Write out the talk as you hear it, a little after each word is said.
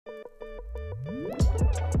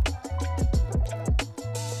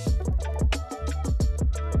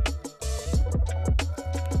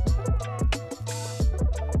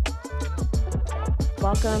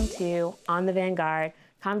Welcome to On the Vanguard,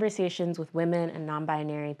 conversations with women and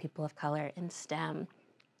non-binary people of color in STEM.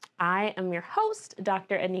 I am your host,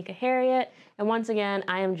 Dr. Anicca Harriot, and once again,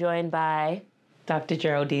 I am joined by Dr.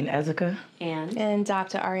 Geraldine Ezeka. And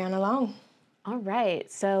Dr. Arianna Long. All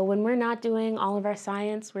right, so when we're not doing all of our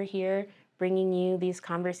science, we're here bringing you these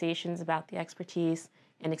conversations about the expertise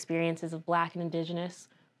and experiences of Black and Indigenous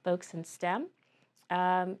folks in STEM.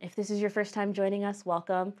 If this is your first time joining us,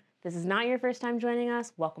 welcome. If this is not your first time joining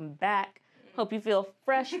us, welcome back. Hope you feel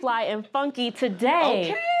fresh, fly, and funky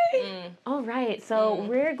today. Okay. All right, so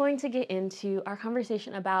we're going to get into our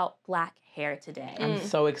conversation about Black hair today. I'm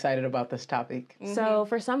so excited about this topic. So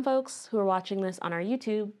for some folks who are watching this on our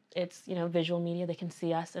YouTube, it's, visual media. They can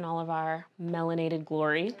see us in all of our melanated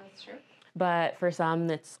glory. That's true. But for some,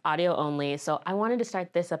 it's audio only. So I wanted to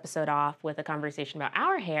start this episode off with a conversation about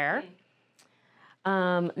our hair.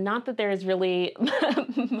 Not that there is really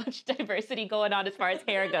much diversity going on as far as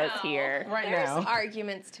hair goes here. There's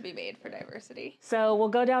arguments to be made for diversity. So we'll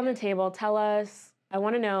go down the table. Tell us, I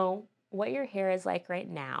want to know what your hair is like right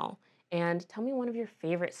now. And tell me one of your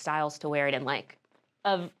favorite styles to wear it in, like,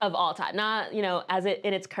 of all time. Not, as it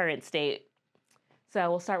in its current state.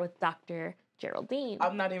 So we'll start with Dr. Geraldine.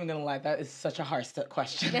 I'm not even gonna lie, that is such a hard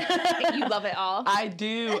question. You love it all. I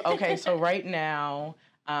do. Okay, so right now,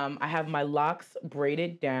 I have my locks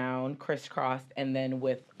braided down, crisscrossed, and then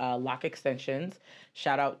with lock extensions.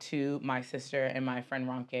 Shout out to my sister and my friend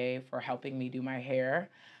Ronke for helping me do my hair.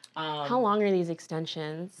 How long are these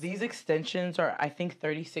extensions? These extensions are, I think,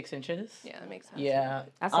 36 inches. Yeah, that makes sense. Yeah.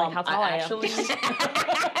 That's like how tall I am.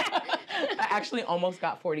 I actually almost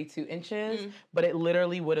got 42 inches, but it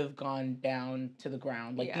literally would have gone down to the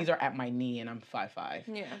ground. Like, these are at my knee, and I'm 5'5".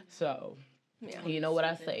 Yeah. So, you know what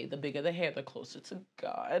I say, the bigger the hair, the closer to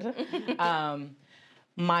God.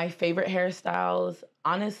 My favorite hairstyles,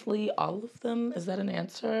 honestly, all of them. Is that an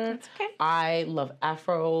answer? That's okay. I love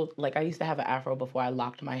afro. Like, I used to have an afro before I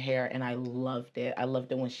locked my hair, and I loved it. I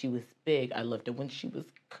loved it when she was big. I loved it when she was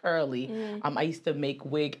curly. I used to make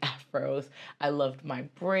wig afros. I loved my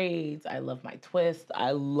braids. I loved my twists.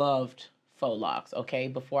 I loved faux locks, okay?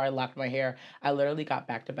 Before I locked my hair, I literally got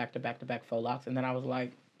back to back faux locks, and then I was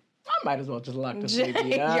like, I might as well just lock this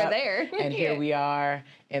baby up. You're there. And here we are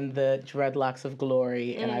in the dreadlocks of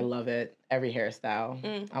glory, and I love it. Every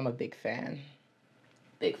hairstyle. I'm a big fan.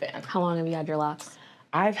 Big fan. How long have you had your locks?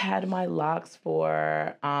 I've had my locks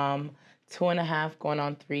for 2.5, going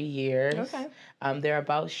on 3 years. Okay. They're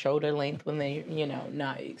about shoulder length when they,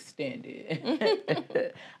 not extended.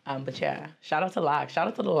 But yeah, shout out to locks. Shout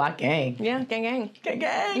out to the lock gang. Yeah, gang.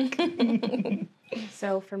 Gang, gang.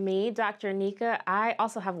 So for me, Dr. Anicca, I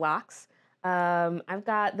also have locks. I've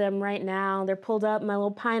got them right now. They're pulled up, my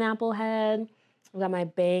little pineapple head. I've got my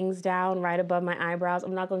bangs down right above my eyebrows.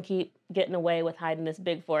 I'm not going to keep getting away with hiding this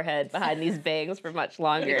big forehead behind these bangs for much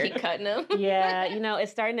longer. Keep cutting them. Yeah,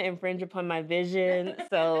 it's starting to infringe upon my vision.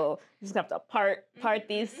 So you just have to part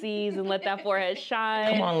these C's and let that forehead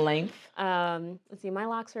shine. Come on, length. Let's see, my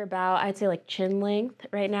locks are about, I'd say, like chin length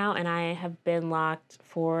right now. And I have been locked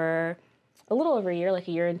for a little over a year, like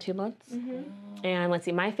a year and 2 months. And let's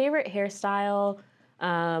see, my favorite hairstyle,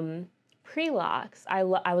 pre-locks. I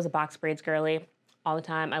was a box braids girly all the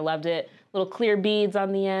time. I loved it. Little clear beads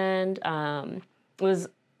on the end. It was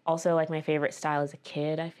also like my favorite style as a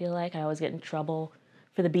kid, I feel like. I always get in trouble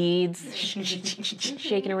for the beads,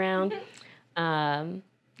 shaking around.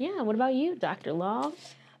 What about you, Dr. Long?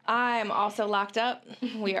 I'm also locked up.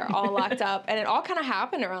 We are all locked up. And it all kind of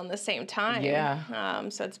happened around the same time. Yeah.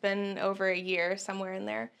 So it's been over a year, somewhere in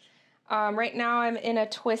there. Right now I'm in a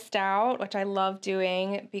twist out, which I love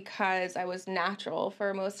doing because I was natural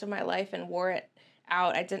for most of my life and wore it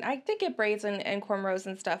out. I did get braids and cornrows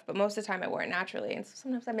and stuff, but most of the time I wore it naturally. And so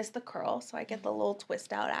sometimes I miss the curl, so I get the little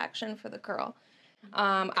twist out action for the curl.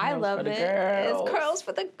 I love it. It's curls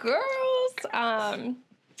for the girls.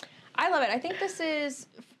 I love it. I think this is,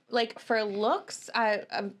 like, for looks, I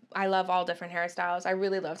love all different hairstyles. I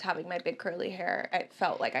really loved having my big curly hair. I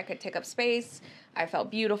felt like I could take up space. I felt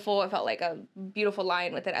beautiful. I felt like a beautiful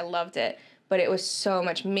line with it. I loved it. But it was so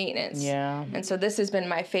much maintenance. Yeah. And so this has been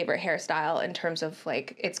my favorite hairstyle in terms of,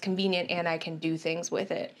 like, it's convenient and I can do things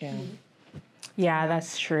with it. Yeah. Yeah,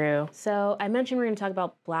 that's true. So I mentioned we're going to talk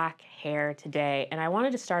about Black hair today, and I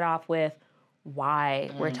wanted to start off with why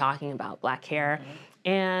we're talking about Black hair.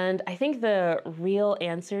 And I think the real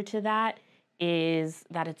answer to that is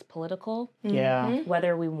that it's political. Yeah.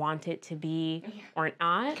 Whether we want it to be or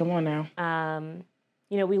not. Come on now.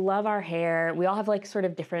 We love our hair. We all have, like, sort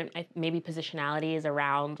of different, maybe, positionalities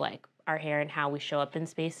around, like, our hair and how we show up in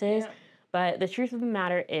spaces. Yeah. But the truth of the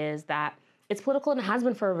matter is that it's political and it has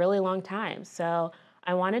been for a really long time. So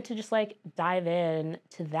I wanted to just like dive in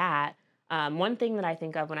to that. One thing that I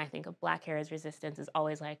think of when I think of Black hair as resistance is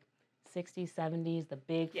always like 60s, 70s, the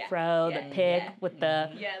big fro, the pig with the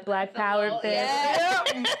Black Power bit.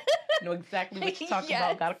 Yeah. Know exactly what you're talking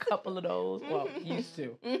about. Got a couple of those. Well, used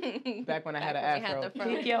to. Back when I had an afro.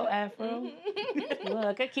 Pick your afro.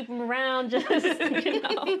 Look, I keep them around just, you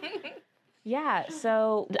know. Yeah,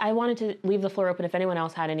 so I wanted to leave the floor open if anyone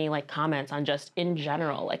else had any like comments on just in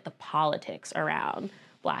general, like the politics around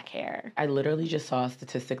Black hair. I literally just saw a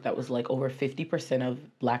statistic that was like over 50% of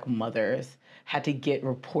Black mothers had to get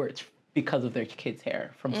reports because of their kids'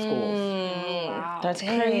 hair from schools. Wow. That's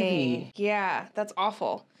crazy. Yeah, that's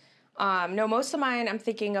awful. No, most of mine, I'm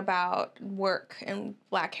thinking about work and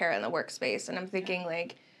Black hair in the workspace, and I'm thinking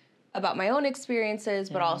like about my own experiences,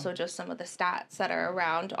 but also just some of the stats that are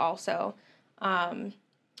around also.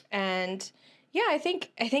 And yeah, I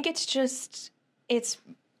think it's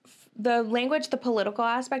the language, the political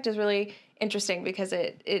aspect is really interesting because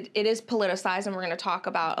it is politicized, and we're going to talk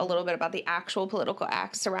about a little bit about the actual political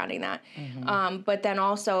acts surrounding that. But then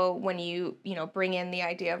also when you bring in the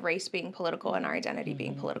idea of race being political and our identity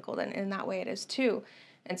being political, then in that way it is too.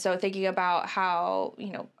 And so thinking about how,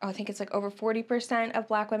 I think it's like over 40% of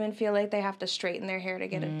Black women feel like they have to straighten their hair to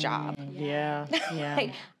get a job. Yeah.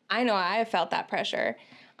 Like, I know I have felt that pressure.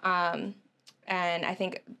 And I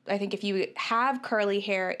think if you have curly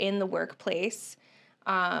hair in the workplace,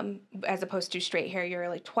 as opposed to straight hair, you're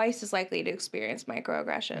like twice as likely to experience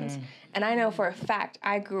microaggressions. And I know for a fact,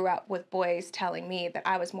 I grew up with boys telling me that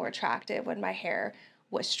I was more attractive when my hair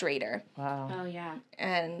was straighter. Wow. Oh, yeah.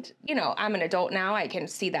 And, I'm an adult now. I can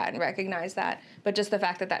see that and recognize that. But just the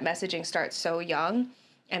fact that messaging starts so young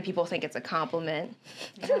and people think it's a compliment.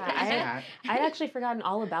 Yeah, I'd actually forgotten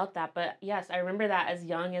all about that. But yes, I remember that as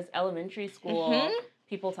young as elementary school.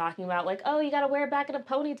 People talking about like, oh, you got to wear it back in a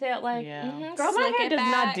ponytail. Like, girl, my hair does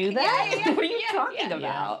not do that. What are you talking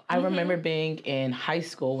about? I remember being in high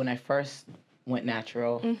school when I first went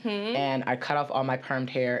natural, and I cut off all my permed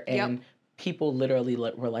hair, and people literally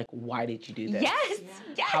were like, why did you do this? Yes.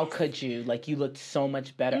 How could you? Like, you looked so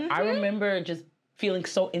much better. I remember just feeling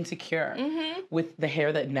so insecure with the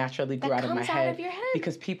hair that naturally grew out of my head,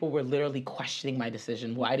 because people were literally questioning my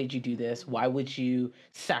decision. Why did you do this? Why would you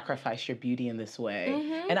sacrifice your beauty in this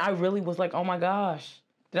way? And I really was like, oh my gosh,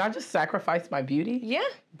 did I just sacrifice my beauty? Yeah.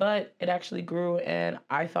 But it actually grew, and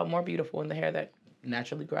I felt more beautiful in the hair that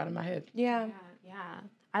naturally grew out of my head. Yeah.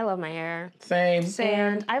 I love my hair. Same.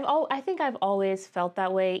 And I think I've always felt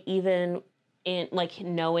that way, even in like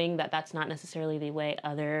knowing that that's not necessarily the way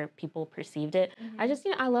other people perceived it. I just,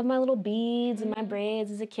 I love my little beads and my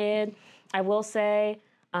braids as a kid. I will say,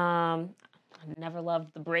 I never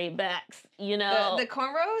loved the braid backs, The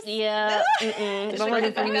cornrows? Yeah. You got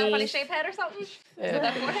a funny shaped head or something? Yeah.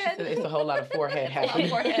 That forehead? It's a whole lot of forehead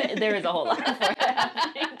happening. There is a whole lot of forehead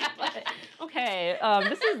happening. But, okay,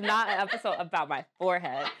 this is not an episode about my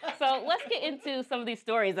forehead. So let's get into some of these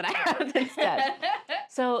stories that I have instead.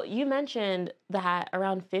 So you mentioned that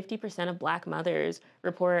around 50% of Black mothers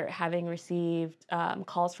report having received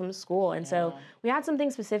calls from school. And so we had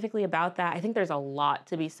something specifically about that. I think there's a lot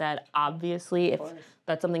to be said, obviously, if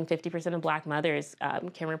that's something 50% of Black mothers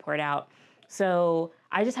can report out. So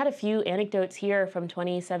I just had a few anecdotes here from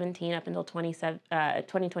 2017 up until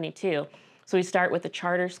 2022. So we start with a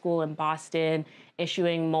charter school in Boston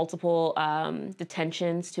issuing multiple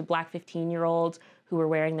detentions to Black 15-year-olds who were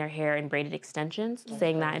wearing their hair in braided extensions,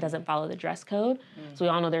 saying that it doesn't follow the dress code. So we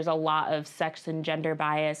all know there's a lot of sex and gender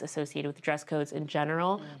bias associated with dress codes in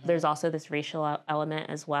general. There's also this racial element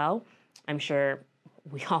as well. I'm sure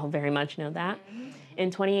we all very much know that. In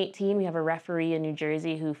 2018, we have a referee in New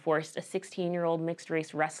Jersey who forced a 16-year-old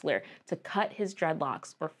mixed-race wrestler to cut his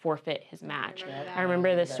dreadlocks or forfeit his match. I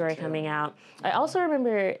remember this story coming out. I also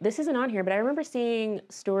remember, this isn't on here, but I remember seeing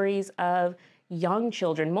stories of young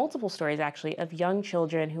children, multiple stories actually, of young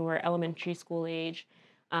children who were elementary school age,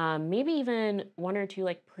 maybe even one or two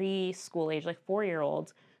like preschool age, like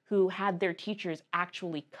 4-year-olds, who had their teachers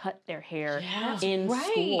actually cut their hair in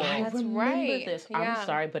school. I remember this. Yeah. I'm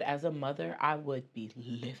sorry, but as a mother, I would be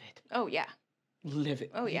livid. Oh, yeah. Livid.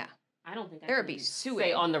 Oh, yeah. I don't think there would be suing.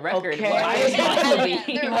 Say on the record. Okay. What I was going to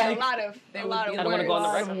be. There would be a lot of I don't want to go on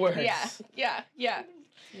the record. Words. Yeah. Yeah.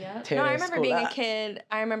 No, I remember being a kid.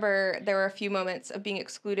 I remember there were a few moments of being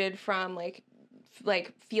excluded from like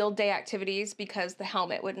field day activities because the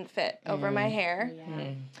helmet wouldn't fit over my hair.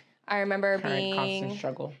 I remember being constant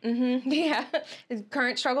struggle.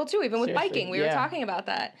 Current struggle too, even with Seriously, biking. We were talking about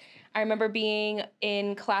that. I remember being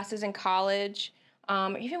in classes in college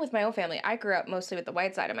Even with my own family, I grew up mostly with the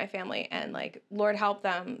white side of my family, and like, Lord help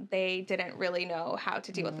them, they didn't really know how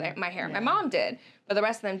to deal with my hair. My mom did, but the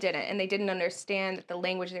rest of them didn't, and they didn't understand that the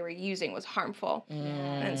language they were using was harmful.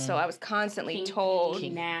 And so I was constantly told,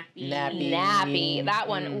 nappy. That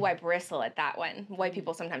one, ooh, I bristle at that one. White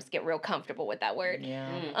people sometimes get real comfortable with that word.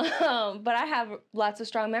 But I have lots of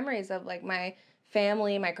strong memories of like my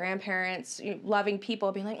family, my grandparents, loving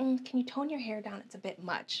people being like, can you tone your hair down? It's a bit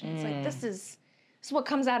much. And it's like, this is what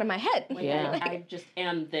comes out of my head. Like, like, I just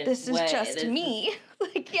am this This way. is just me.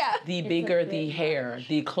 Like, yeah. The bigger the hair,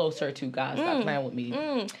 the closer to God. Stop playing with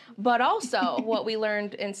me. But also what we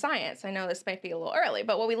learned in science, I know this might be a little early,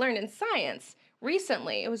 but what we learned in science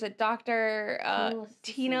recently, it was a Dr.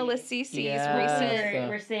 Tina Lassisi's recent...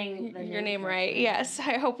 We're saying your name right. Yes,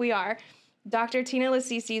 I hope we are. Dr. Tina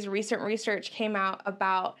Lassisi's recent research came out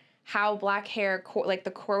about how black hair, like the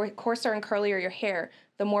coarser and curlier your hair,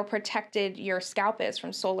 the more protected your scalp is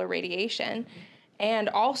from solar radiation. And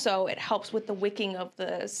also it helps with the wicking of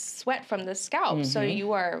the sweat from the scalp. So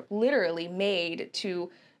you are literally made to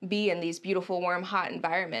be in these beautiful, warm, hot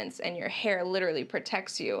environments, and your hair literally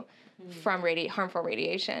protects you from harmful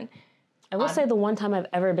radiation. I will say the one time I've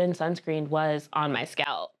ever been sunscreened was on my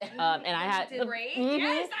scalp. And I had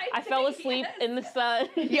Yes, I fell asleep in the sun.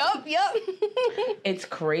 Yup. It's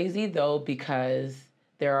crazy though, because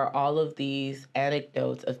there are all of these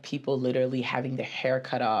anecdotes of people literally having their hair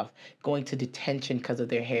cut off, going to detention because of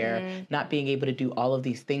their hair, not being able to do all of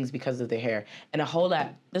these things because of their hair. And a whole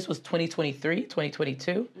lot, this was 2023,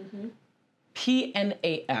 2022.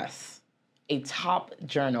 PNAS, a top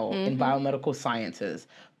journal in biomedical sciences,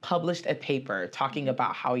 published a paper talking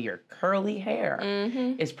about how your curly hair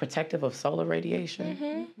is protective of solar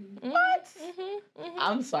radiation. What?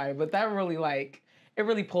 I'm sorry, but that really it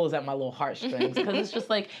really pulls at my little heartstrings, because it's just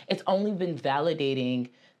like, it's only been validating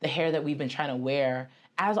the hair that we've been trying to wear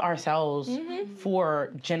as ourselves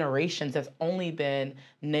for generations. That's only been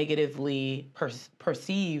negatively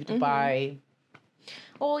perceived by...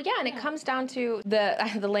 Well, yeah, and it comes down to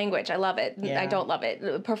the language. I love it. I don't love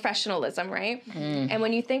it. Professionalism, right? And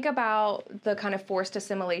when you think about the kind of forced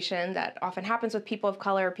assimilation that often happens with people of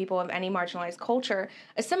color, people of any marginalized culture,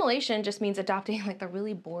 assimilation just means adopting like the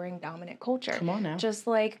really boring dominant culture. Come on now. Just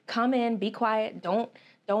like, come in, be quiet, don't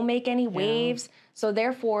make any waves. So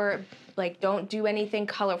therefore, like, don't do anything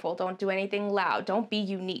colorful, don't do anything loud, don't be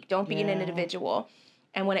unique, don't be an individual.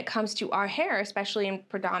 And when it comes to our hair, especially in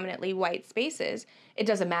predominantly white spaces, it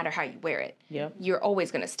doesn't matter how you wear it. You're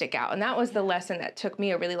always going to stick out. And that was the lesson that took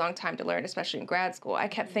me a really long time to learn, especially in grad school. I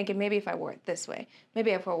kept thinking, maybe if I wore it this way,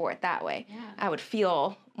 maybe if I wore it that way, I would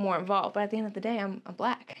feel more involved. But at the end of the day, I'm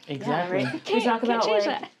black. Exactly. Yeah, right? We talk about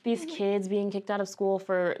like these kids being kicked out of school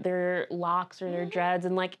for their locks or their dreads.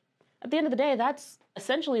 And like, at the end of the day, that's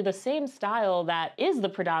essentially the same style that is the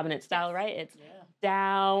predominant style, right? It's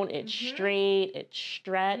down, it's straight, it's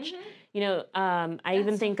stretched. You know, I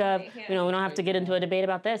even think of, you know, we don't have to get into a debate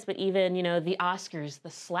about this, but even, you know, the Oscars, the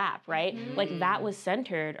slap, right? Like, that was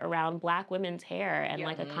centered around Black women's hair and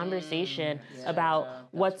like a conversation about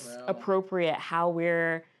what's appropriate, how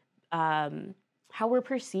we're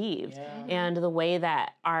perceived, and the way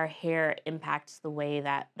that our hair impacts the way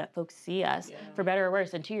that folks see us, for better or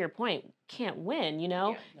worse. And to your point, can't win, you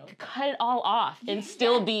know? Cut it all off and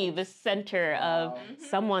still be the center of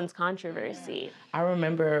someone's controversy. I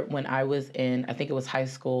remember when I was in, I think it was high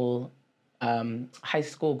school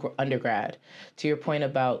undergrad, to your point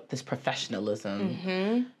about this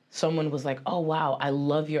professionalism, someone was like, oh, wow, I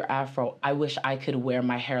love your afro. I wish I could wear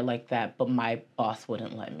my hair like that, but my boss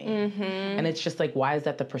wouldn't let me. And it's just like, why is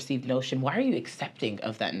that the perceived notion? Why are you accepting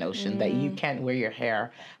of that notion that you can't wear your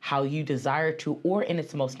hair how you desire to, or in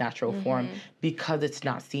its most natural form, because it's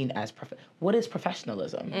not seen as what is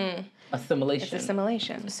professionalism? Assimilation. It's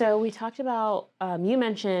assimilation. So we talked about, you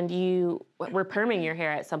mentioned you were perming your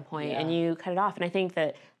hair at some point and you cut it off. And I think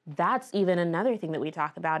that that's even another thing that we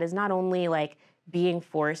talk about, is not only like being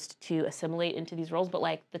forced to assimilate into these roles, but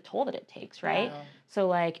like the toll that it takes, right? So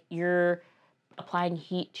like, you're applying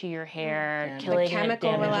heat to your hair, killing the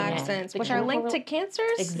chemical relaxants, which are linked to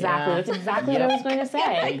cancers. Exactly, that's exactly what I was going to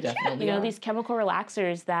say. You know, these chemical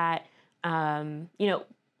relaxers that, you know,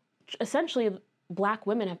 essentially Black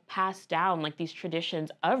women have passed down like these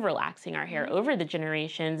traditions of relaxing our hair over the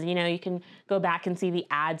generations. You know, you can go back and see the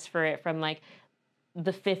ads for it from like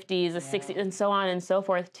the 50s, the 60s, and so on and so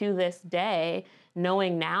forth to this day,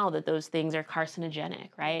 knowing now that those things are carcinogenic,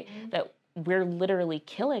 right? That we're literally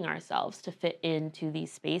killing ourselves to fit into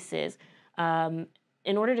these spaces in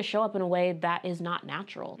order to show up in a way that is not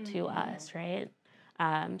natural to us, right?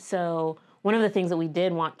 So one of the things that we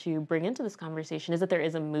did want to bring into this conversation is that there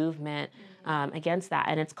is a movement against that,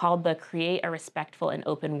 and it's called the Create a Respectful and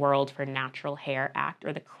Open World for Natural Hair Act,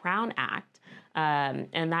 or the Crown Act,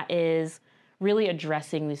 and that is really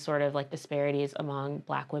addressing these sort of like disparities among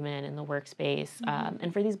Black women in the workspace,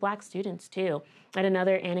 and for these Black students too. I had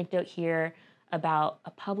another anecdote here about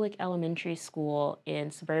a public elementary school in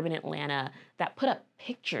suburban Atlanta that put up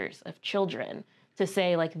pictures of children to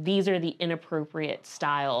say, like, these are the inappropriate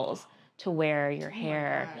styles to wear your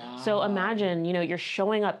hair. So imagine, you know, you're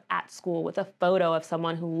showing up at school with a photo of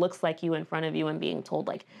someone who looks like you in front of you and being told,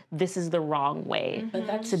 like, this is the wrong way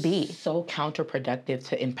to be. So counterproductive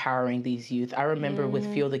to empowering these youth. I remember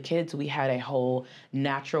with Feel the Kids, we had a whole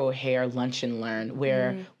natural hair lunch and learn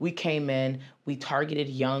where we came in, we targeted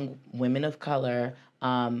young women of color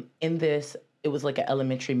in this. It was like an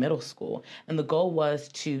elementary middle school. And the goal was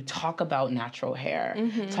to talk about natural hair,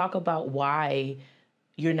 talk about why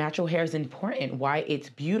your natural hair is important, why it's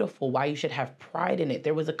beautiful, why you should have pride in it.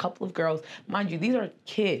 There was a couple of girls, mind you, these are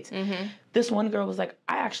kids. This one girl was like,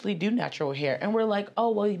 I actually do natural hair. And we're like,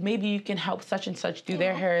 oh, well, maybe you can help such and such do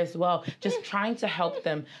their hair as well. Just trying to help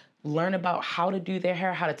them learn about how to do their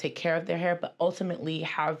hair, how to take care of their hair, but ultimately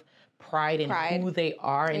have pride in who they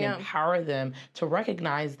are and empower them to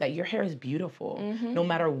recognize that your hair is beautiful, no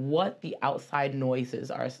matter what the outside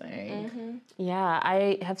noises are saying. Yeah,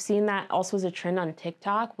 I have seen that also as a trend on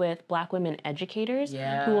TikTok with Black women educators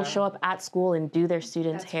who will show up at school and do their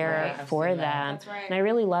students' hair for them. That's right. And I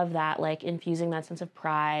really love that, like infusing that sense of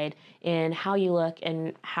pride in how you look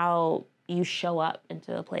and how you show up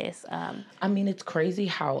into a place. I mean, it's crazy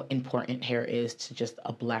how important hair is to just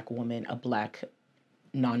a Black woman, a Black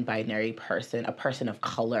non-binary person, a person of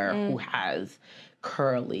color who has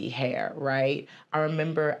curly hair, right? I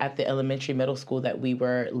remember at the elementary middle school that we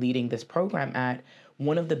were leading this program at,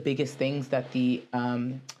 one of the biggest things that the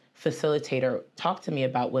facilitator talked to me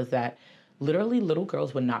about was that literally little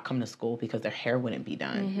girls would not come to school because their hair wouldn't be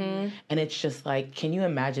done. And it's just like, can you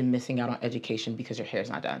imagine missing out on education because your hair's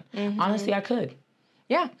not done? Honestly, I could.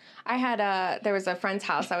 Yeah. I had, there was a friend's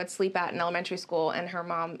house I would sleep at in elementary school, and her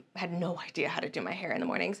mom had no idea how to do my hair in the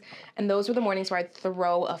mornings. And those were the mornings where I'd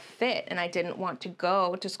throw a fit and I didn't want to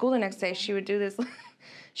go to school the next day. She would do this.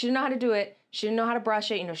 She didn't know how to do it. She didn't know how to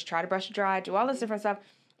brush it. You know, she tried to brush it dry, do all this different stuff.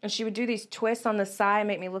 And she would do these twists on the side,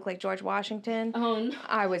 make me look like George Washington. Oh, no.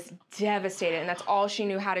 I was devastated, and that's all she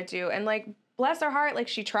knew how to do. And, like, bless her heart, like,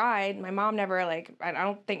 she tried. My mom never, like, I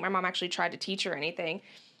don't think my mom actually tried to teach her anything.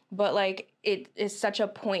 But, like, it is such a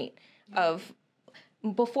point of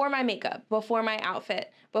before my makeup, before my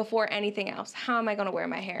outfit, before anything else, how am I going to wear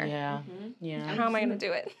my hair? How am I going to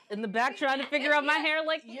do it? In the back trying to figure out my hair,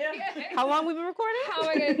 like, how long we been recording? How am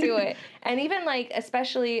I going to do it? And even, like,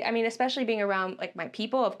 especially being around, like, my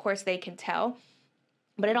people, of course, they can tell.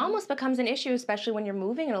 But it almost becomes an issue, especially when you're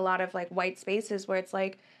moving in a lot of, like, white spaces where it's,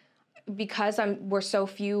 like, because we're so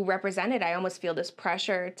few represented, I almost feel this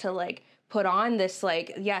pressure to, like, put on this,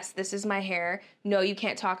 like, yes, this is my hair. No, you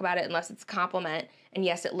can't talk about it unless it's a compliment. And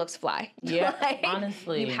yes, it looks fly. Yeah, like,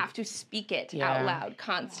 honestly. You have to speak it out loud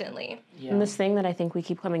constantly. And this thing that I think we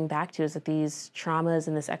keep coming back to is that these traumas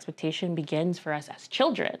and this expectation begins for us as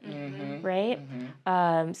children, right?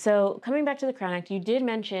 So coming back to the Crown Act, you did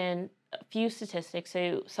mention a few statistics.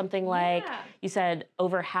 So something like, you said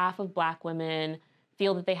over half of Black women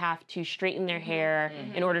feel that they have to straighten their hair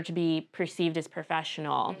in order to be perceived as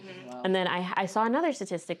professional. And then I saw another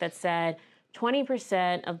statistic that said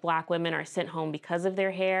 20% of Black women are sent home because of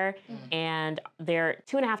their hair, and they're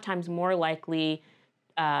 2.5 times more likely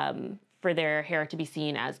for their hair to be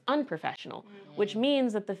seen as unprofessional, which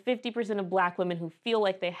means that the 50% of Black women who feel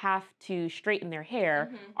like they have to straighten their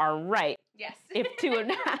hair are right. Yes. If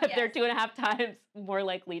they're 2.5 times more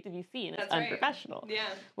likely to be seen as unprofessional. Yeah.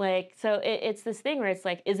 Like, so it's this thing where it's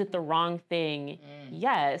like, is it the wrong thing?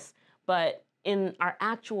 Yes, but in our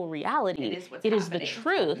actual reality, it is the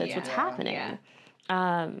truth. It's what's happening.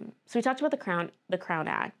 So we talked about the Crown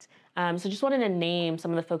Act. So just wanted to name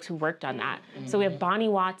some of the folks who worked on that. So we have Bonnie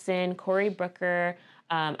Watson, Cory Booker,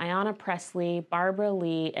 Ayanna Pressley, Barbara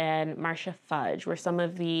Lee, and Marcia Fudge were some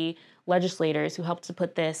of the legislators who helped to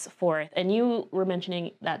put this forth. And you were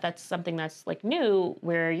mentioning that that's something that's like new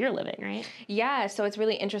where you're living, right? Yeah, so it's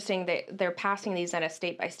really interesting that they're passing these on a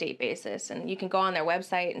state-by-state basis. And you can go on their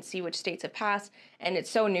website and see which states have passed. And it's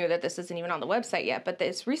so new that this isn't even on the website yet, but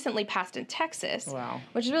it's recently passed in Texas,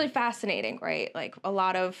 which is really fascinating, right? Like a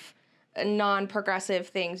lot of non-progressive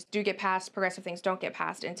things do get passed, progressive things don't get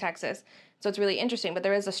passed in Texas. So it's really interesting, but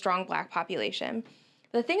there is a strong Black population.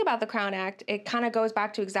 The thing about the Crown Act, it kind of goes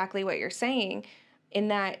back to exactly what you're saying, in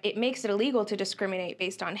that it makes it illegal to discriminate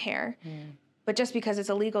based on hair. But but just because it's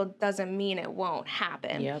illegal doesn't mean it won't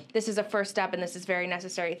happen. Yep. This is a first step, and this is very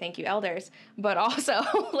necessary. Thank you, elders. But also,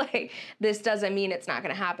 like, this doesn't mean it's not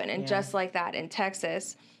going to happen. And just like that in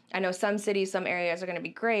Texas, I know some cities, some areas are going to be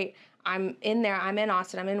great. I'm in there. I'm in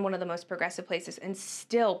Austin. I'm in one of the most progressive places, and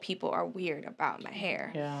still people are weird about my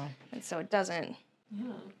hair. Yeah. And so it doesn't.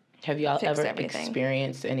 Yeah. Have y'all Fix ever everything.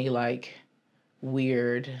 experienced any like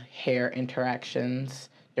weird hair interactions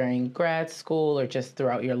during grad school or just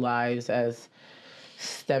throughout your lives as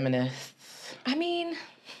STEMinists? I mean,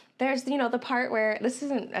 there's, you know, the part where this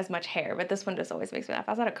isn't as much hair, but this one just always makes me laugh.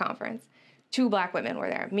 I was at a conference. 2 Black women were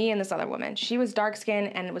there, me and this other woman. She was dark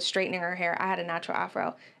skinned and was straightening her hair. I had a natural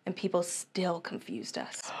afro, and people still confused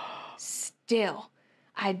us. Still.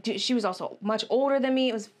 She was also much older than me.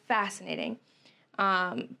 It was fascinating.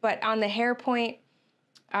 But on the hair point,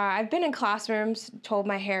 I've been in classrooms told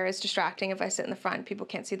my hair is distracting if I sit in the front. People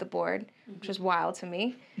can't see the board, which is wild to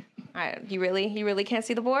me. You really can't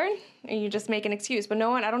see the board? And you just make an excuse. But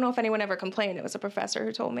I don't know if anyone ever complained. It was a professor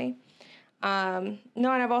who told me. No,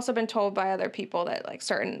 and I've also been told by other people that like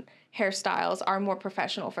certain hairstyles are more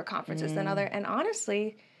professional for conferences than other. And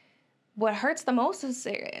honestly, what hurts the most is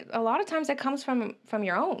a lot of times it comes from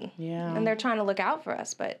your own. Yeah. And they're trying to look out for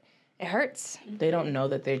us, but it hurts. They don't know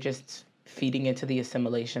that they're just feeding into the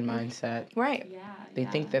assimilation mindset. Right. Yeah. They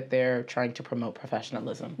think that they're trying to promote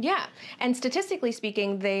professionalism. Yeah. And statistically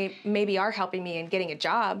speaking, they maybe are helping me in getting a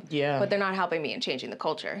job, Yeah. but they're not helping me in changing the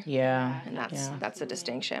culture. Yeah. And that's the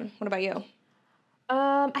distinction. What about you?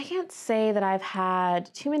 I can't say that I've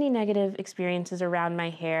had too many negative experiences around my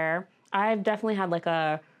hair. I've definitely had like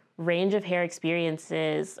a range of hair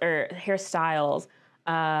experiences or hairstyles.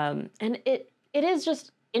 And it is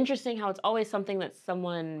just interesting how it's always something that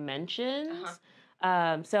someone mentions.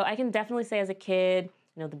 So I can definitely say as a kid,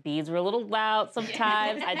 you know, the beads were a little loud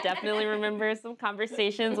sometimes. I definitely remember some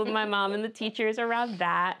conversations with my mom and the teachers around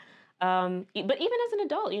that. But even as an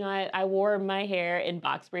adult, you know, I wore my hair in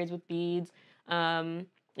box braids with beads,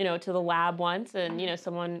 you know, to the lab once, and, you know,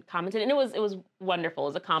 someone commented, and it was wonderful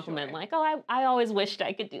as a compliment, Sure. like, oh, I always wished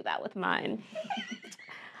I could do that with mine.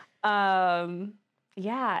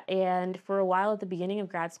 Yeah, and for a while at the beginning of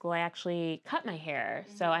grad school, I actually cut my hair.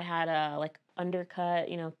 So I had a like undercut,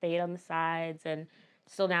 you know, fade on the sides and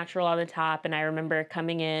still natural on the top. And I remember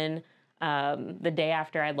coming in the day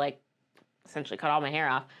after I'd like essentially cut all my hair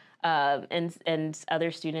off, and other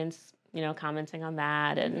students, you know, commenting on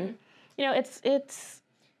that, and you know, it's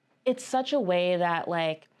such a way that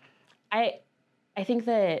like I think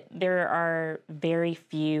that there are very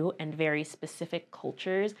few and very specific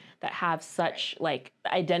cultures that have such like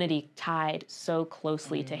identity tied so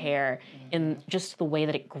closely to hair in just the way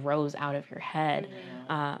that it grows out of your head.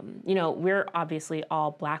 You know, we're obviously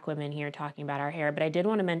all Black women here talking about our hair, but I did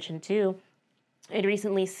want to mention too, I'd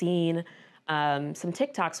recently seen some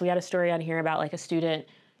TikToks. We had a story on here about like a student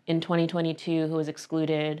in 2022 who was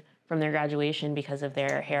excluded from their graduation because of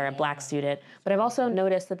their hair, a Black student. But I've also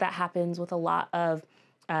noticed that that happens with a lot of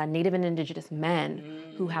Native and Indigenous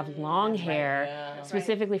men who have long hair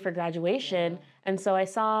specifically for graduation. And so I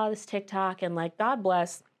saw this TikTok, and like, God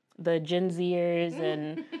bless the Gen Zers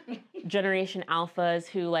and Generation Alphas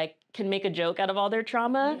who like can make a joke out of all their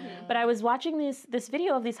trauma. But I was watching this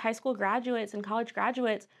video of these high school graduates and college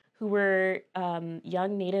graduates who were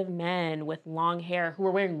young Native men with long hair who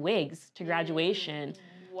were wearing wigs to graduation.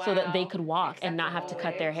 So that they could walk and not have to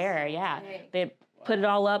cut their hair. Yeah. They put it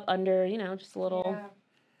all up under, you know, just a little. Yeah.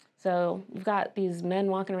 So you've got these men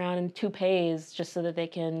walking around in toupees just so that they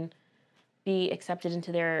can be accepted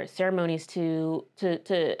into their ceremonies to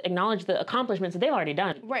acknowledge the accomplishments that they've already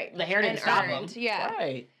done. Right. The hair didn't stop them. Yeah.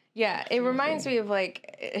 Right. Yeah. It reminds me of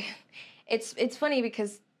like, it's funny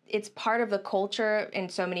because it's part of the culture in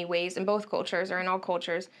so many ways, in both cultures or in all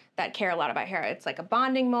cultures that care a lot about hair. It's like a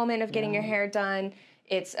bonding moment of getting your hair done.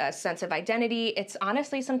 It's a sense of identity. It's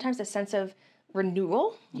honestly sometimes a sense of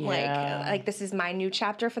renewal. Like this is my new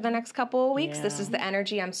chapter for the next couple of weeks. This is the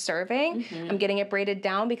energy I'm serving. I'm getting it braided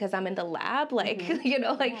down because I'm in the lab. Like, you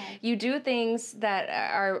know, like you do things that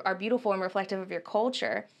are beautiful and reflective of your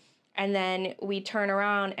culture. And then we turn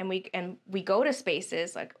around and we go to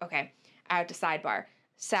spaces like, okay, I have to sidebar.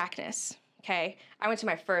 SACNS. Okay. I went to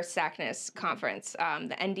my first SACNS conference,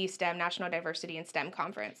 the ND STEM, National Diversity in STEM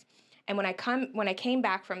conference. And when I came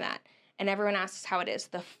back from that and everyone asks how it is,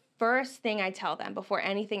 the first thing I tell them before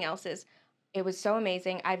anything else is, it was so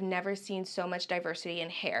amazing. I've never seen so much diversity in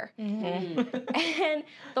hair. And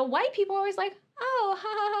the white people are always like, oh, ha,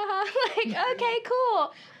 ha, ha, ha. Like, okay,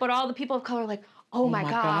 cool. But all the people of color are like, Oh my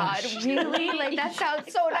God, gosh. really? Like, that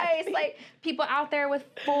sounds so nice. Like, people out there with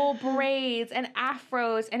full braids and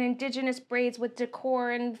afros and indigenous braids with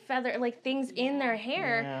decor and feather, like things in their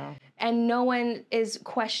hair. Yeah. And no one is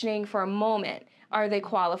questioning for a moment, are they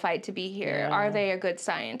qualified to be here? Yeah. Are they a good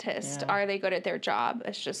scientist? Yeah. Are they good at their job?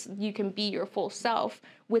 It's just, you can be your full self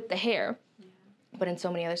with the hair. Yeah. But in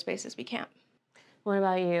so many other spaces, we can't. What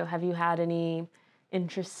about you? Have you had any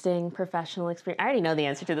interesting professional experience? I already know the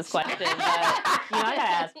answer to this question, but I gotta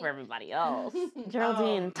ask for everybody else.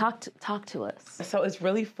 Geraldine, talk to us. So it's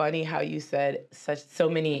really funny how you said so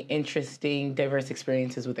many interesting, diverse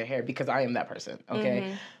experiences with their hair, because I am that person.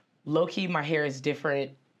 Okay, low key, my hair is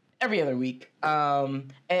different every other week.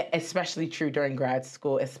 Especially true during grad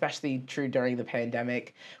school. Especially true during the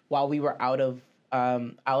pandemic. While we were out of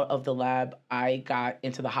the lab, I got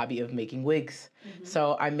into the hobby of making wigs.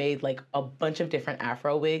 So I made like a bunch of different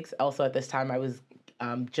Afro wigs. Also at this time I was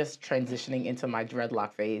just transitioning into my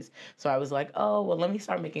dreadlock phase. So I was like, oh, well, let me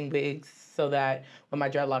start making wigs so that when my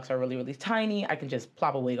dreadlocks are really, really tiny, I can just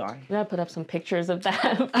plop a wig on. We gotta put up some pictures of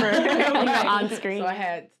that for on screen. So I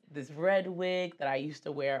had this red wig that I used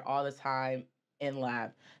to wear all the time in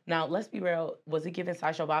lab. Now, let's be real, was it giving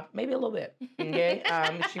Sideshow Bob? Maybe a little bit, okay?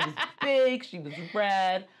 She was big, she was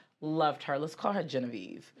red, loved her. Let's call her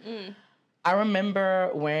Genevieve. I remember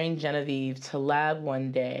wearing Genevieve to lab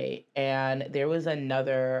one day, and there was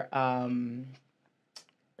another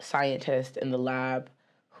scientist in the lab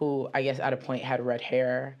who I guess at a point had red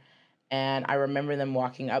hair. And I remember them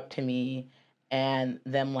walking up to me and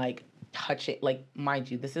them like touching, like, mind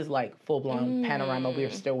you, this is like full-blown panorama. We were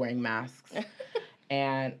still wearing masks.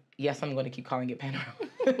 And yes, I'm going to keep calling it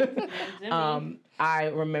panorama. I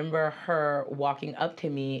remember her walking up to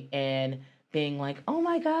me and being like, oh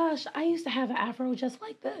my gosh, I used to have an afro just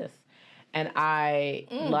like this. And I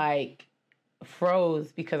like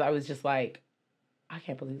froze because I was just like, I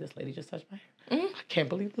can't believe this lady just touched my hair. I can't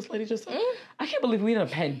believe this lady just touched. I can't believe we're in a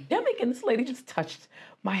pandemic and this lady just touched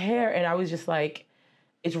my hair. And I was just like,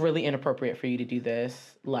 it's really inappropriate for you to do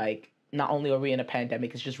this. Like, not only are we in a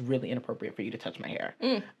pandemic, it's just really inappropriate for you to touch my hair.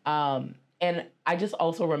 And I just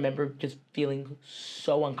also remember just feeling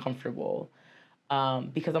so uncomfortable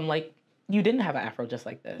because I'm like, you didn't have an afro just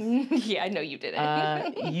like this. Yeah, I know you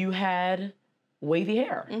didn't. You had wavy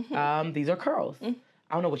hair. These are curls. I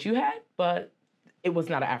don't know what you had, but it was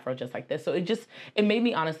not an afro just like this. So it made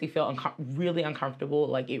me honestly feel really uncomfortable.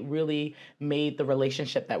 Like, it really made the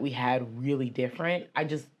relationship that we had really different.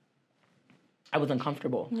 I was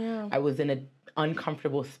uncomfortable. Yeah. I was in an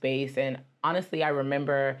uncomfortable space. And honestly, I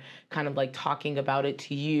remember kind of like talking about it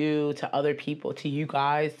to you, to other people, to you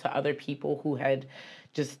guys, to other people who had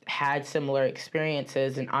just had similar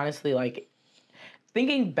experiences. And honestly, like,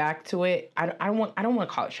 thinking back to it, I don't want to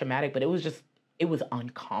call it traumatic, but it was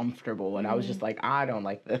uncomfortable. And I was just like, I don't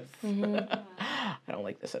like this. I don't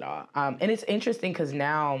like this at all. And it's interesting because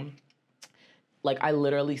now, like, I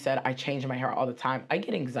literally said I change my hair all the time. I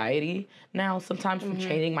get anxiety now sometimes from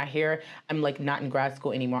changing my hair. I'm like not in grad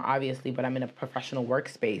school anymore, obviously, but I'm in a professional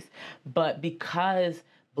workspace. But because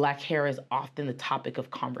Black hair is often the topic of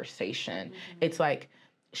conversation, it's like,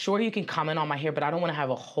 sure, you can comment on my hair, but I don't want to have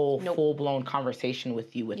a whole full-blown conversation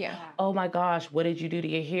with you with, oh my gosh, what did you do to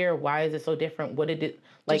your hair? Why is it so different? What did it,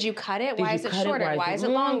 like, did you cut it? Why is it shorter? Why is it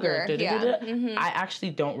longer? I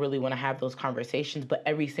actually don't really want to have those conversations, but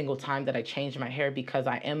every single time that I change my hair, because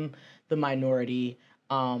I am the minority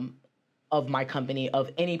of my company, of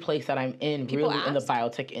any place that I'm in, people really ask? In the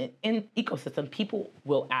biotech in ecosystem, people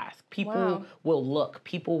will ask, people will look,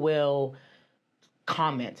 people will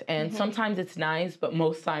comment. And sometimes it's nice, but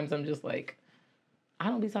most times I'm just like, I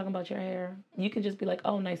don't be talking about your hair. You can just be like,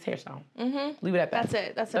 oh, nice hairstyle. Leave it at that. That's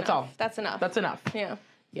it. That's enough. All. That's enough. That's enough. Yeah.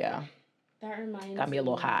 Yeah. That reminds Got me a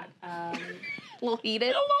little hot. A little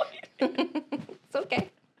heated. It's okay.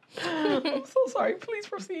 I'm so sorry. Please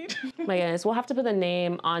proceed. My goodness, we'll have to put the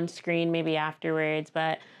name on screen maybe afterwards,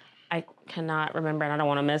 but I cannot remember, and I don't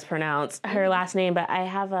want to mispronounce her last name, but I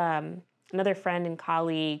have another friend and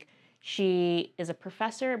colleague. She is a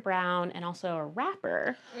professor at Brown and also a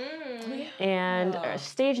rapper. And her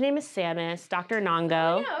stage name is Samus, Dr.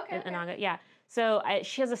 Nongo. Oh, yeah, okay. Nongo, yeah. So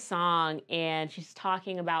she has a song, and she's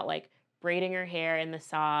talking about, like, braiding her hair in the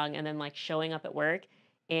song and then, like, showing up at work.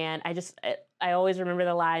 And I always remember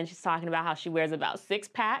the line. She's talking about how she wears about 6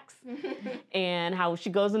 packs and how she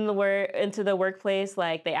goes into the workplace,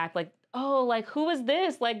 like, they act like, oh, like, who is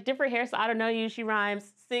this? Like, different hairstyle. I don't know you. She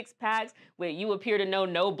rhymes 6 packs. Wait, you appear to know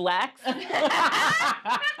no blacks?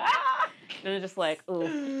 And it's just like,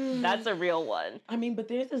 ooh, that's a real one. I mean, but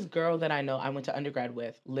there's this girl that I know I went to undergrad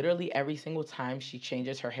with. Literally every single time she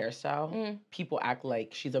changes her hairstyle, people act like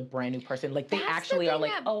she's a brand new person. Like, they That's actually the are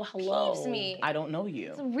thing like, that oh, hello. peeves me. I don't know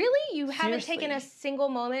you. So really? You haven't taken a Seriously. single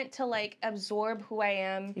moment to, like, absorb who I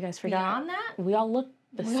am You guys forgot. beyond that? We all look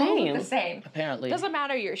the We all same. look the same. Apparently. Doesn't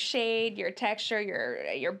matter your shade, your texture,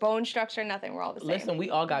 your bone structure, nothing. We're all the same. Listen, we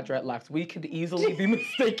all got dreadlocks. We could easily be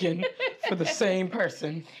mistaken for the same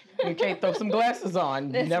person. We can't throw some glasses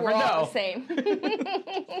on. You never We're know. all the same.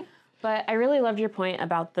 But I really loved your point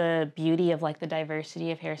about the beauty of like the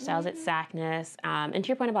diversity of hairstyles at Sackness. And to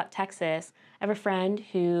your point about Texas, I have a friend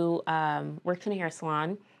who works in a hair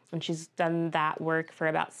salon, and she's done that work for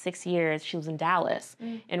about 6 years. She lives in Dallas.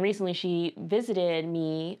 And recently she visited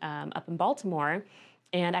me up in Baltimore.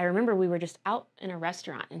 And I remember we were just out in a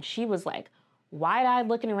restaurant, and she was like wide-eyed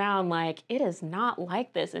looking around like, it is not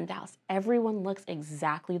like this in Dallas. Everyone looks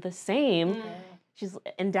exactly the same. She's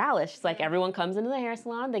in Dallas. She's like, everyone comes into the hair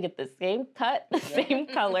salon, they get the same cut, the same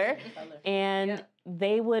color, and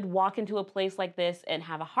they would walk into a place like this and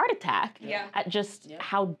have a heart attack at just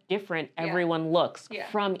how different everyone looks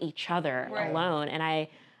from each other alone. And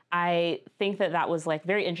I think that that was like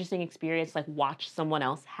very interesting experience, like watch someone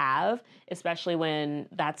else have, especially when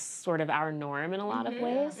that's sort of our norm in a lot of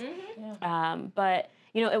ways. But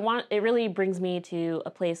you know, it really brings me to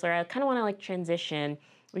a place where I kind of want to like transition.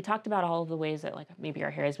 We talked about all of the ways that like maybe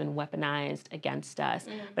our hair has been weaponized against us,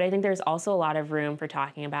 but I think there's also a lot of room for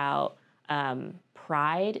talking about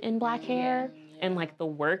pride in Black hair and like the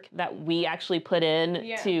work that we actually put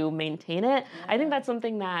in to maintain it. I think that's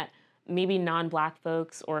something that maybe non-Black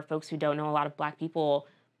folks or folks who don't know a lot of Black people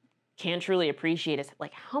can't truly appreciate, is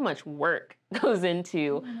like how much work goes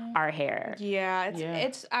into our hair.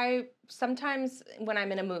 It's I sometimes when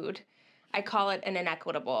I'm in a mood, I call it an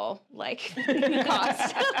inequitable, like,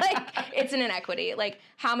 cost. Like, it's an inequity. Like,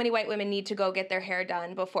 how many white women need to go get their hair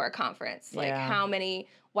done before a conference? Like, how many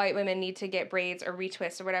white women need to get braids or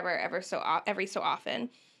retwists or whatever every so often?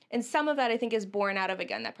 And some of that, I think, is born out of,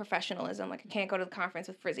 again, that professionalism. Like, I can't go to the conference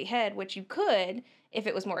with frizzy head, which you could if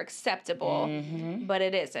it was more acceptable, but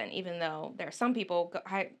it isn't, even though there are some people,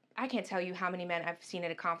 I can't tell you how many men I've seen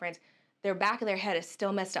at a conference, their back of their head is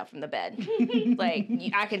still messed up from the bed. Like,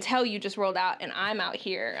 I can tell you just rolled out, and I'm out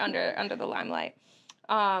here under the limelight.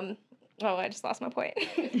 Oh, I just lost my point.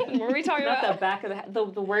 What were we talking about? Not the back of the head, the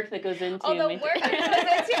work that goes into the work that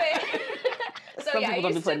goes into it. So, some people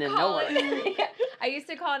don't be putting in no work. I used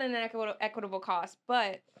to call it an equitable cost,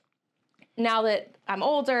 but now that I'm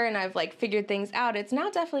older and I've like figured things out, it's now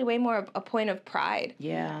definitely way more a point of pride.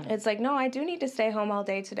 It's like, no, I do need to stay home all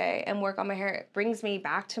day today and work on my hair. It brings me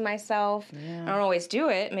back to myself. I don't always do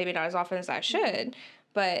it, maybe not as often as I should,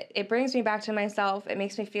 but it brings me back to myself. It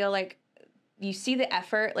makes me feel like you see the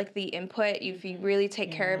effort, like the input, if you really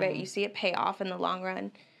take care of it, you see it pay off in the long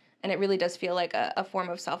run. And it really does feel like a form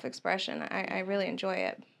of self-expression. I really enjoy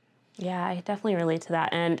it. Yeah, I definitely relate to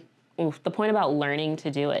that. And the point about learning to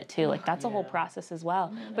do it too, like that's a whole process as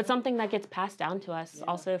well. But something that gets passed down to us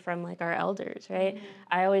also from like our elders, right?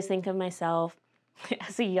 I always think of myself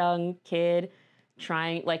as a young kid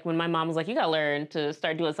trying, like when my mom was like, you gotta learn to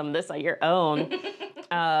start doing some of this on your own.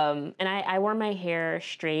 And I wore my hair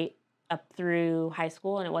straight up through high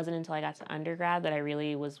school, and it wasn't until I got to undergrad that I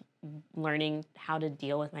really was learning how to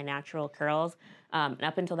deal with my natural curls. And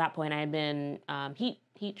up until that point, I had been heat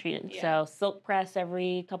treated. So silk press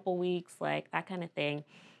every couple weeks, like that kind of thing.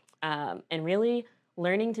 And really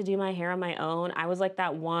learning to do my hair on my own. I was like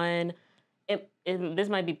that one, this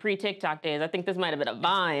might be pre-TikTok days. I think this might have been a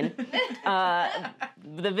Vine.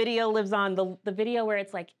 The video lives on, the video where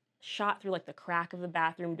it's like shot through like the crack of the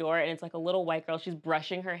bathroom door, and it's like a little white girl, she's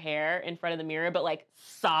brushing her hair in front of the mirror, but like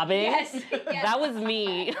sobbing. That was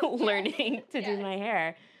me learning to do my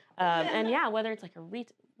hair. And yeah, whether it's like a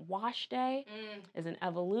wash day is an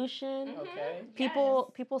evolution.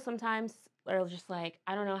 People sometimes are just like,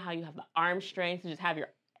 I don't know how you have the arm strength to just have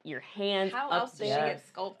your hands How up. else do you get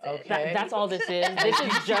sculpted? That's all this is. This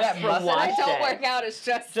is just for wash I day. don't work out, it's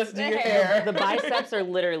just do the your hair. hair. The biceps are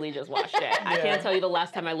literally just wash day. I can't tell you the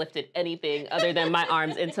last time I lifted anything other than my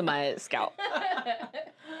arms into my scalp.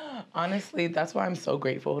 Honestly, that's why I'm so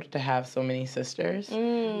grateful to have so many sisters.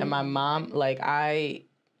 And my mom, like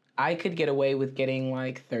I could get away with getting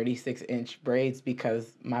like 36-inch braids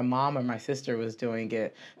because my mom or my sister was doing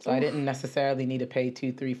it. So I didn't necessarily need to pay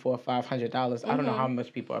 $200, $300, $400, $500. I don't know how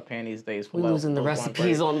much people are paying these days for We're losing the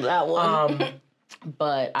recipes on that one.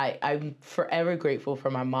 But I'm forever grateful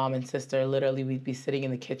for my mom and sister. Literally, we'd be sitting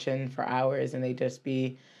in the kitchen for hours and they'd just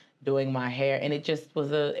be doing my hair, and it just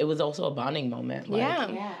was it was also a bonding moment. Like,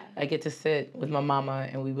 Yeah. I get to sit with my mama,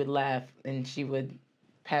 and we would laugh, and she would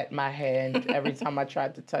pat my hand every time I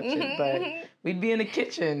tried to touch it. But we'd be in the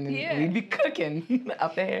kitchen, and we'd be cooking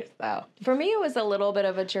up the hairstyle. For me, it was a little bit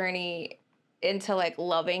of a journey into like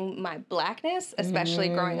loving my blackness, especially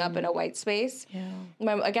growing up in a white space. Yeah.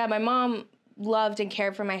 My mom loved and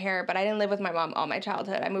cared for my hair, but I didn't live with my mom all my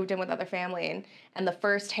childhood. I moved in with other family, and the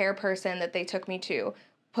first hair person that they took me to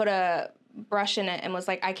put a brush in it and was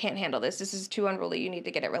like, I can't handle this. This is too unruly. You need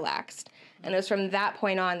to get it relaxed. And it was from that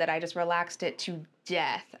point on that I just relaxed it to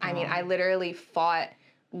death. I mean, I literally fought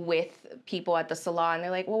with people at the salon.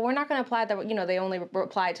 They're like, well, we're not going to apply they only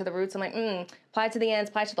apply it to the roots. I'm like, apply it to the ends,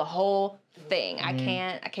 apply it to the whole thing. I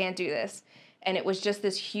can't do this. And it was just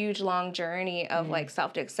this huge, long journey of like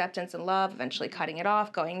self-acceptance and love, eventually cutting it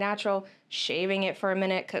off, going natural, shaving it for a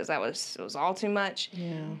minute because it was all too much.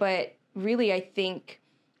 Yeah. But really, I think,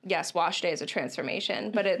 yes, wash day is a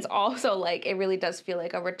transformation, but it's also like, it really does feel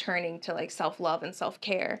like a returning to like self-love and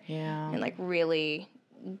self-care. Yeah. And like really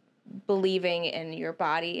believing in your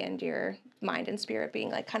body and your mind and spirit being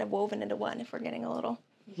like kind of woven into one, if we're getting a little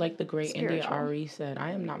Like the great India spiritual. Ari said,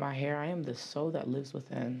 I am not my hair, I am the soul that lives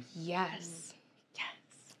within. Yes.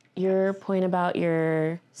 Your point about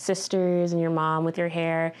your sisters and your mom with your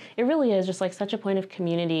hair, it really is just like such a point of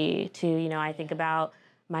community too. I think about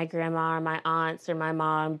my grandma or my aunts or my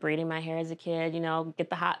mom braiding my hair as a kid, get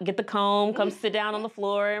the comb, come sit down on the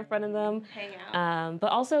floor in front of them. Hang out.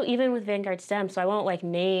 But also even with VanguardSTEM, so I won't like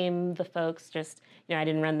name the folks, just, I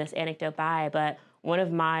didn't run this anecdote by, but one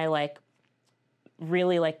of my like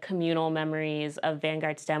really like communal memories of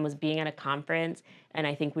VanguardSTEM was being at a conference, and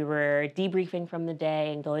I think we were debriefing from the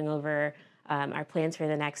day and going over our plans for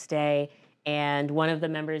the next day. And one of the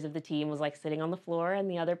members of the team was like sitting on the floor, and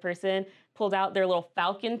the other person pulled out their little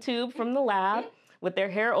falcon tube from the lab with their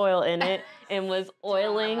hair oil in it and was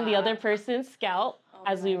oiling the other person's scalp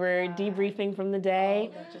as we were debriefing from the day.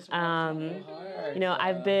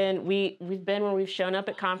 We've been where we've shown up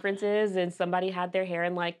at conferences and somebody had their hair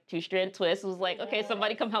in like 2-strand twists. It was like, okay,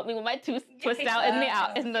 somebody come help me with my twist out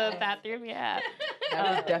in the bathroom. Yeah.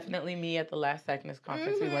 That was definitely me at the last Acness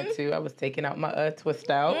conference we went to. I was taking out my twist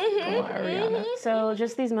out. Come on, Arianna. So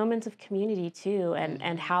just these moments of community too,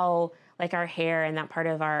 and how like our hair and that part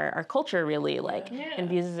of our culture really like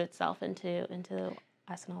infuses itself into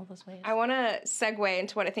us in all those ways. I want to segue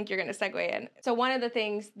into what I think you're going to segue in. So one of the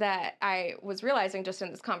things that I was realizing just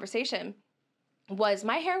in this conversation was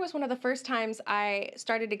my hair was one of the first times I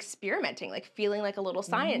started experimenting, like feeling like a little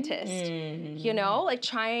scientist, like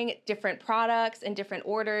trying different products in different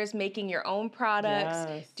orders, making your own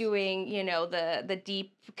products, doing, the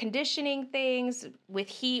deep conditioning things with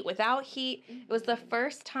heat, without heat. It was the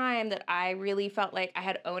first time that I really felt like I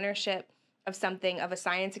had ownership of something, of a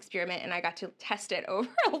science experiment, and I got to test it over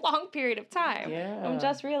a long period of time. Yeah. I'm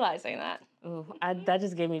just realizing that. Ooh, that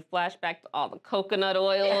just gave me flashback to all the coconut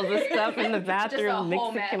oils and stuff in the bathroom,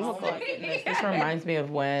 mixing chemicals. This reminds me of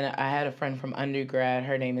when I had a friend from undergrad.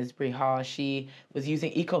 Her name is Bree Hall. She was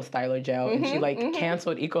using Eco Styler gel, and she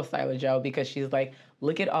canceled Eco Styler gel because she's like,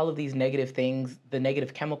 look at all of these negative things, the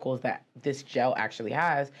negative chemicals that this gel actually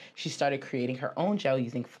has. She started creating her own gel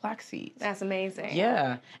using flax seeds. That's amazing.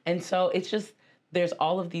 Yeah. And so it's just, there's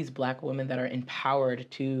all of these Black women that are empowered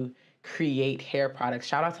to create hair products.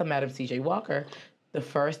 Shout out to Madam C.J. Walker, the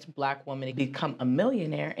first Black woman to become a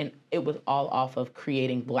millionaire, and it was all off of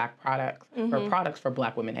creating Black products or products for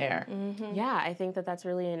Black women hair. Yeah, I think that's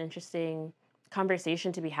really an interesting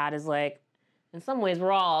conversation to be had, is like, in some ways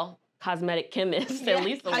we're all cosmetic chemists, at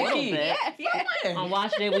least a little bit. On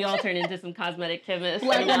wash day, we all turn into some cosmetic chemists.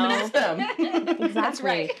 Exactly. That's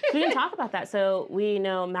right. We didn't talk about that. So we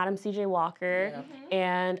know Madam C.J. Walker,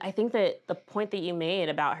 and I think that the point that you made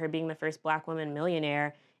about her being the first Black woman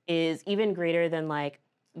millionaire is even greater than like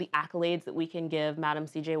the accolades that we can give Madam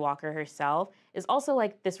C.J. Walker herself, is also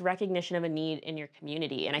like this recognition of a need in your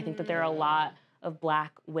community. And I think that there are a lot of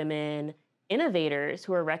Black women innovators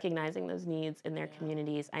who are recognizing those needs in their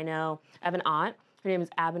communities. I know I have an aunt, her name is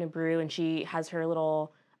Anicca Harriot, and she has her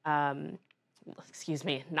little, excuse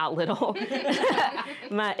me, not little. Her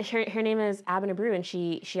name is Anicca Harriot, and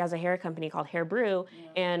she has a hair company called Hair Brew,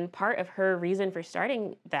 and part of her reason for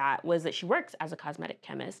starting that was that she works as a cosmetic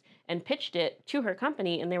chemist and pitched it to her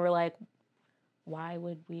company, and they were like, why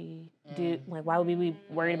would we be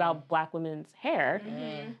worried about Black women's hair?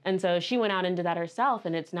 And so she went out and did that herself,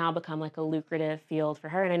 and it's now become like a lucrative field for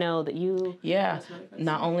her. And I know that you... Yeah,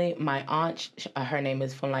 not only my aunt, her name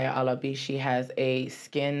is Funlaya Alabi, she has a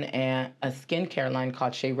skincare line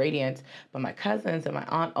called Shea Radiance, but my cousins and my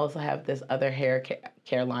aunt also have this other hair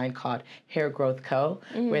care line called Hair Growth Co.,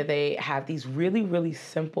 where they have these really, really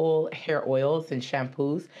simple hair oils and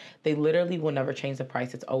shampoos. They literally will never change the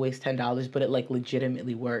price. It's always $10, but it like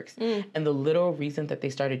legitimately works. And the literal reason that they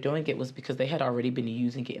started doing it was because they had already been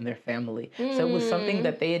using it in their family. So it was something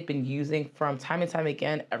that they had been using from time and time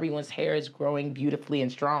again. Everyone's hair is growing beautifully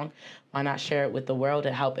and strong. Why not share it with the world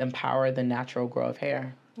and help empower the natural growth of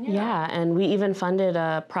hair? Yeah, and we even funded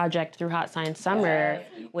a project through Hot Science Summer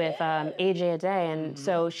with AJ Aday. And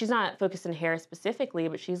so she's not focused in hair specifically,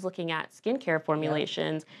 but she's looking at skincare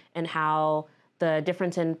formulations and how the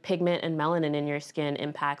difference in pigment and melanin in your skin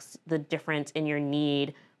impacts the difference in your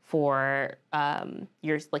need for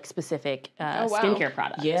your like specific skincare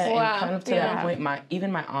products. Yeah, and kind of to that point,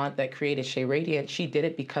 even my aunt that created Shea Radiant, she did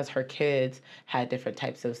it because her kids had different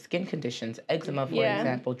types of skin conditions, eczema, for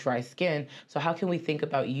example, dry skin. So how can we think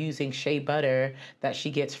about using shea butter that she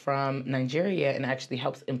gets from Nigeria and actually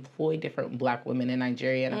helps employ different Black women in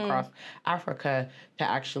Nigeria and across Africa to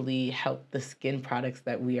actually help the skin products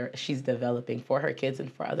that she's developing for her kids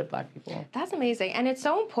and for other Black people. That's amazing. And it's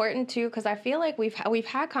so important too, because I feel like we've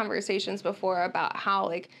had conversations before about how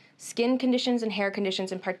like skin conditions and hair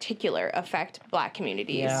conditions in particular affect Black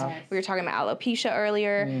communities. Yes. We were talking about alopecia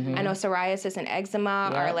earlier. I know psoriasis and eczema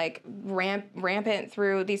are like rampant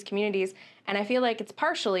through these communities. And I feel like it's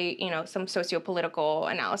partially, you know, some socio-political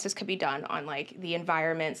analysis could be done on like the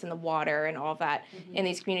environments and the water and all of that in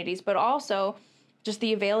these communities, but also just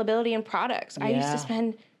the availability in products. I used to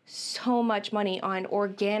spend so much money on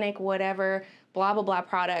organic whatever blah, blah, blah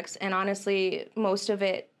products. And honestly, most of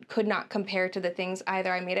it could not compare to the things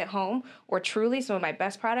either I made at home or truly some of my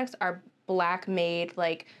best products are Black made,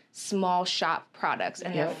 like small shop products,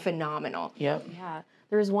 and they're phenomenal. Yeah.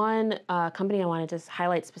 There's one company I wanted to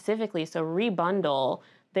highlight specifically. So Rebundle,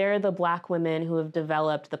 they're the Black women who have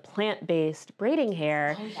developed the plant-based braiding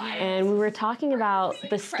hair. And we were talking about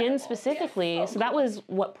the skin specifically. So that was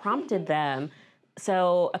what prompted them.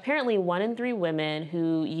 So apparently 1 in 3 women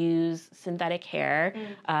who use synthetic hair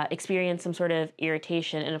experience some sort of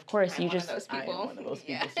irritation. And of course, I'm one of those people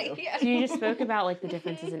too. So you just spoke about like the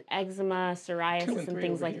differences in eczema, psoriasis, and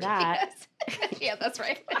things like that. Yeah, that's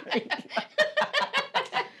right.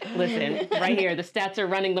 Listen, right here, the stats are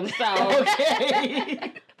running themselves.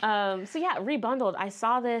 Okay. So yeah, Rebundled. I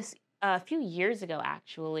saw this a few years ago,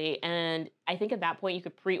 actually, and I think at that point you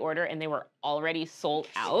could pre-order and they were already sold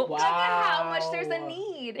out. Wow. Look at how much there's a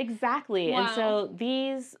need. Exactly. Wow. And so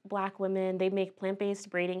these Black women, they make plant-based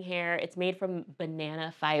braiding hair. It's made from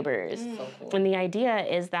banana fibers. So cool. And the idea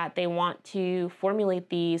is that they want to formulate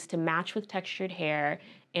these to match with textured hair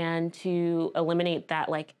and to eliminate that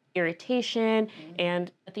like irritation.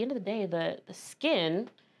 And at the end of the day, the skin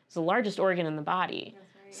is the largest organ in the body.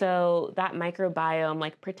 So that microbiome,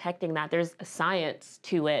 like protecting that, there's a science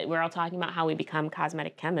to it. We're all talking about how we become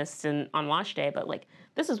cosmetic chemists on wash day, but like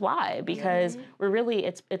this is why, because we're really,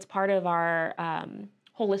 it's part of our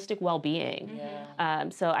holistic well-being.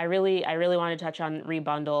 So I really want to touch on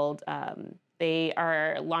Rebundled. They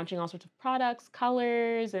are launching all sorts of products,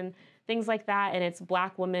 colors, and things like that, and it's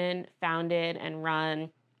Black women founded and run.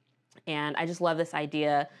 And I just love this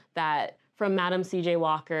idea that from Madam C.J.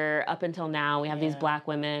 Walker up until now, we have these Black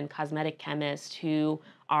women, cosmetic chemists, who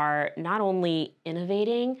are not only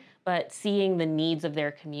innovating, but seeing the needs of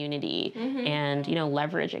their community and, you know,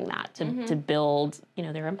 leveraging that to build, you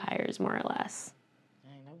know, their empires more or less.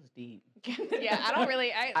 Dang, that was deep. Yeah, I don't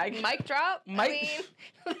really, mic drop. Mic.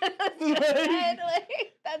 I mean,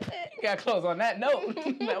 that's it. You gotta close on that note.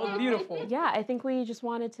 That was beautiful. Yeah, I think we just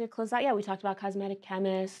wanted to close out. Yeah, we talked about cosmetic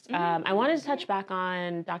chemists. I wanted to touch back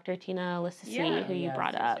on Dr. Tina Lasisi, who you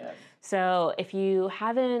brought up. Yes. So if you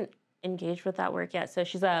haven't engaged with that work yet, so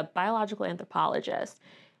she's a biological anthropologist.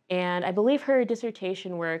 And I believe her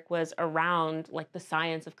dissertation work was around like the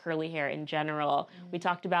science of curly hair in general. We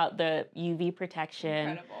talked about the UV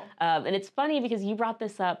protection. And it's funny because you brought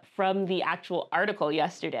this up from the actual article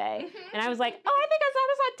yesterday. And I was like, oh, I think I saw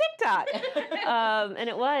this on TikTok. And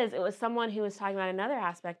it was someone who was talking about another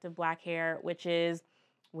aspect of Black hair, which is,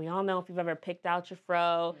 we all know if you've ever picked out your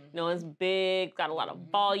fro, you know, it's big, got a lot of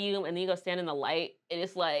volume, and then you go stand in the light, and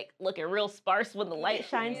it's like looking real sparse when the light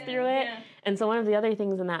shines through it. And so one of the other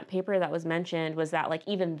things in that paper that was mentioned was that like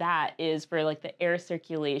even that is for like the air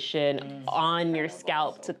circulation on your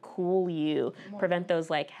scalp to cool you, prevent those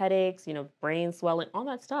like headaches, you know, brain swelling, all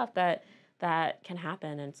that stuff that can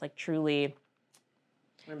happen. And it's like truly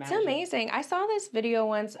It's amazing. I saw this video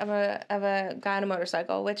once of a guy on a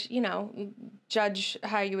motorcycle, which, you know, judge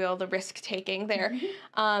how you will, the risk taking there.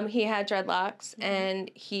 He had dreadlocks and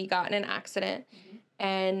he got in an accident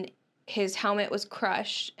and his helmet was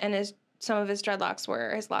crushed and some of his locks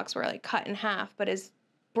were like cut in half, but his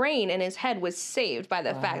brain in his head was saved by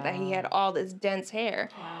the fact that he had all this dense hair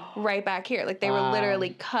right back here. Like, they were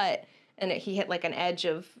literally cut, and he hit, like, an edge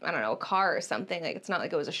of, I don't know, a car or something. Like, it's not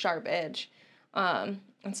like it was a sharp edge.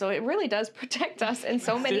 And so it really does protect us in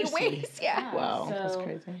so many ways. Yeah. Wow, So that's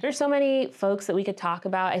crazy. There's so many folks that we could talk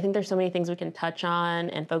about. I think there's so many things we can touch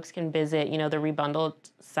on, and folks can visit, you know, the Rebundled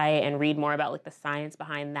site and read more about, like, the science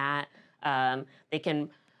behind that. They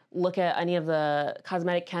can look at any of the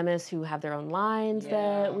cosmetic chemists who have their own lines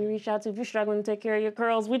that we reach out to. If you're struggling to take care of your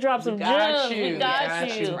curls, we drop some gems. We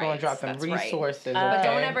got you. We're going to drop them resources. But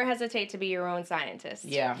don't ever hesitate to be your own scientist.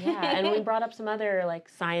 Yeah, and we brought up some other, like,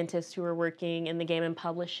 scientists who are working in the game and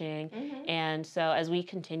publishing. And so as we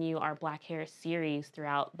continue our Black Hair series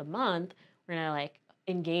throughout the month, we're going to, like,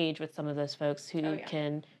 engage with some of those folks who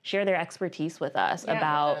can share their expertise with us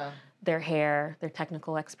about their hair, their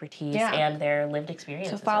technical expertise, and their lived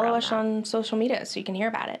experiences. So follow us on social media so you can hear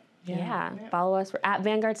about it. Yeah. Follow us. We're at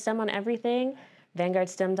VanguardSTEM on everything.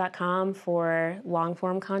 VanguardSTEM.com for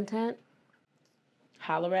long-form content.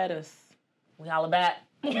 Holler at us. We holla back.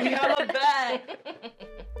 We holla back.